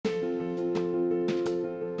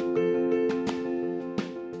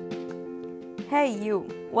Hey you,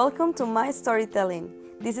 welcome to my storytelling.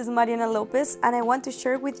 This is Mariana Lopez and I want to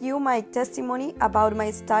share with you my testimony about my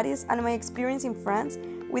studies and my experience in France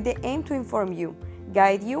with the aim to inform you,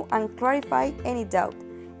 guide you and clarify any doubt,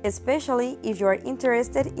 especially if you are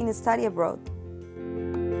interested in study abroad.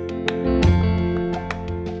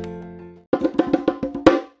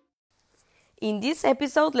 In this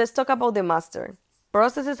episode, let's talk about the Master,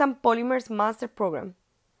 Processes and Polymers Master Program.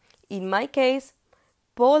 In my case,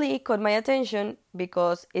 Poly caught my attention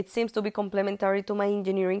because it seems to be complementary to my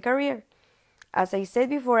engineering career. As I said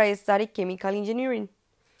before, I studied chemical engineering.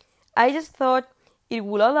 I just thought it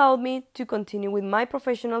would allow me to continue with my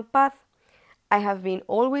professional path. I have been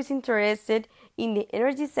always interested in the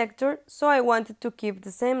energy sector, so I wanted to keep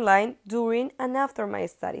the same line during and after my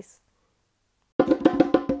studies.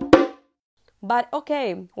 But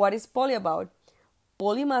okay, what is Poly about?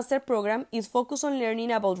 Poly Master Program is focused on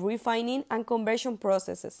learning about refining and conversion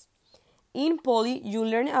processes. In Poly, you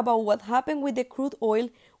learn about what happened with the crude oil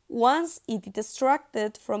once it is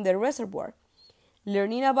extracted from the reservoir,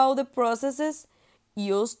 learning about the processes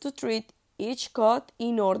used to treat each cut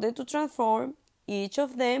in order to transform each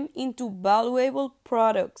of them into valuable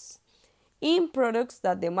products, in products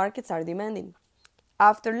that the markets are demanding.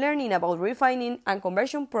 After learning about refining and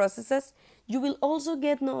conversion processes, you will also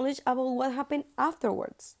get knowledge about what happened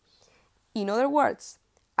afterwards. In other words,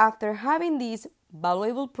 after having these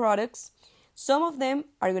valuable products, some of them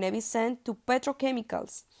are going to be sent to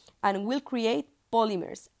petrochemicals and will create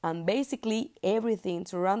polymers, and basically everything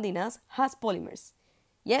surrounding us has polymers.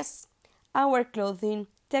 Yes, our clothing,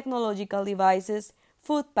 technological devices,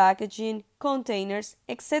 food packaging, containers,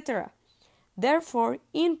 etc. Therefore,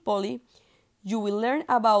 in Poly, you will learn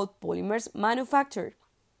about polymers manufacture.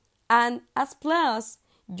 And as plus,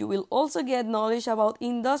 you will also get knowledge about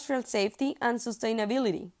industrial safety and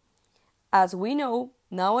sustainability. As we know,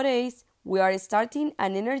 nowadays, we are starting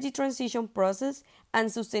an energy transition process and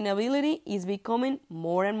sustainability is becoming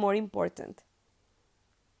more and more important.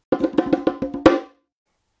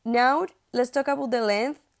 Now, let's talk about the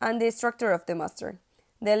length and the structure of the master.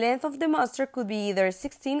 The length of the master could be either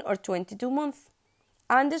 16 or 22 months,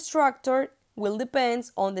 and the structure will depend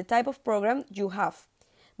on the type of program you have.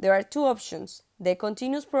 There are two options, the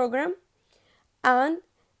continuous program and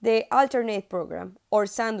the alternate program or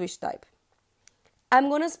sandwich type. I'm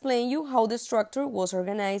going to explain you how the structure was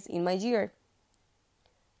organized in my year.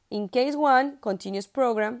 In case 1, continuous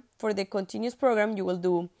program, for the continuous program you will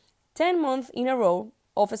do 10 months in a row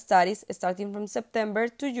of studies starting from September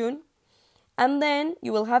to June, and then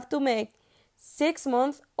you will have to make 6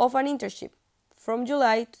 months of an internship from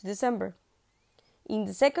July to December. In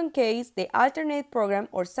the second case, the alternate program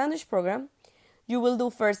or sandwich program, you will do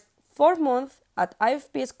first 4 months at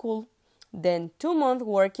IFP school, then 2 months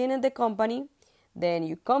working at the company, then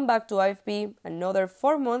you come back to IFP another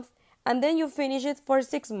 4 months, and then you finish it for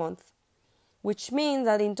 6 months, which means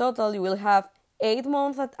that in total you will have 8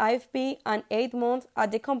 months at IFP and 8 months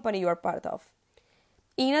at the company you are part of.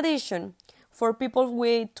 In addition, for people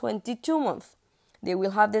with 22 months, they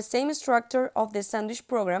will have the same structure of the sandwich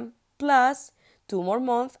program plus 2 more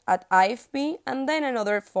months at IFP and then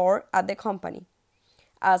another 4 at the company.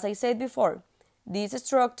 As I said before, these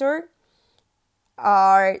structures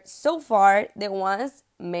are so far the ones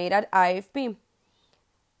made at IFP.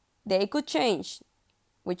 They could change,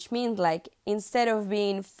 which means like instead of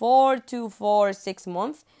being 4, 2, 4, 6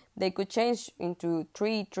 months, they could change into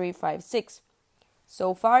 3, 3, 5, 6.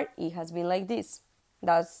 So far, it has been like this.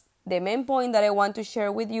 That's the main point that I want to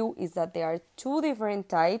share with you is that there are two different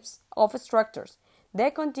types of structures,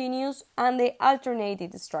 the continuous and the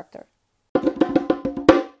alternated structure.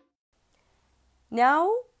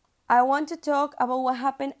 Now, I want to talk about what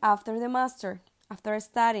happened after the master, after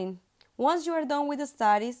studying. Once you are done with the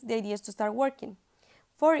studies, the idea is to start working.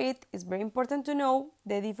 For it, it's very important to know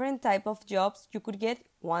the different type of jobs you could get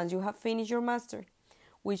once you have finished your master,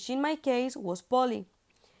 which in my case was Poly.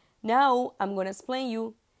 Now, I'm going to explain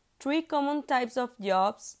you 3 common types of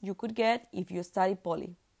jobs you could get if you study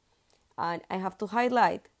Poly. And I have to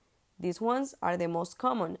highlight, these ones are the most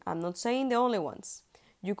common. I'm not saying the only ones.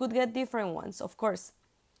 You could get different ones, of course.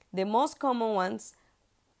 The most common ones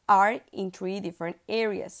are in 3 different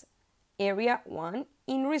areas. Area 1,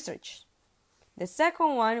 in research. The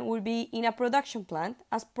second one will be in a production plant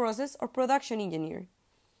as process or production engineer.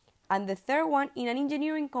 And the third one in an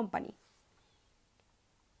engineering company.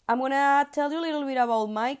 I'm going to tell you a little bit about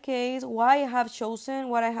my case, why I have chosen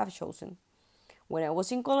what I have chosen. When I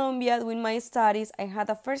was in Colombia doing my studies, I had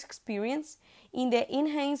a first experience in the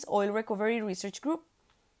Enhanced Oil Recovery Research Group.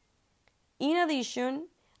 In addition,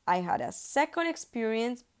 I had a second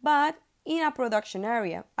experience, but in a production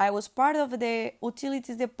area. I was part of the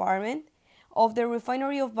utilities department of the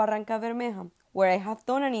refinery of Barranca Bermeja, where I have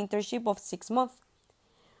done an internship of 6 months,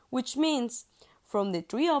 which means from the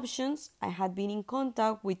 3 options, I had been in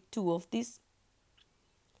contact with 2 of these.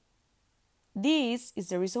 This is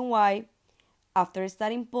the reason why, after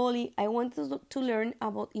studying poly, I wanted to learn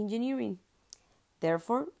about engineering.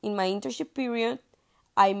 Therefore, in my internship period,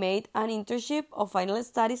 I made an internship of final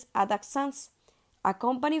studies at Axans, a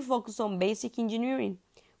company focused on basic engineering,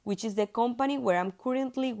 which is the company where I'm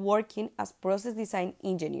currently working as process design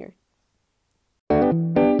engineer.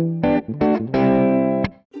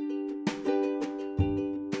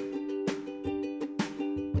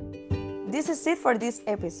 This is it for this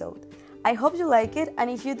episode. I hope you like it,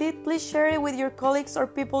 and if you did, please share it with your colleagues or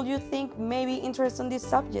people you think may be interested in this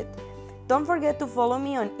subject. Don't forget to follow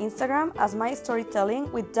me on Instagram as My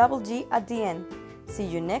Storytelling with double G at the end. See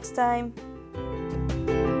you next time!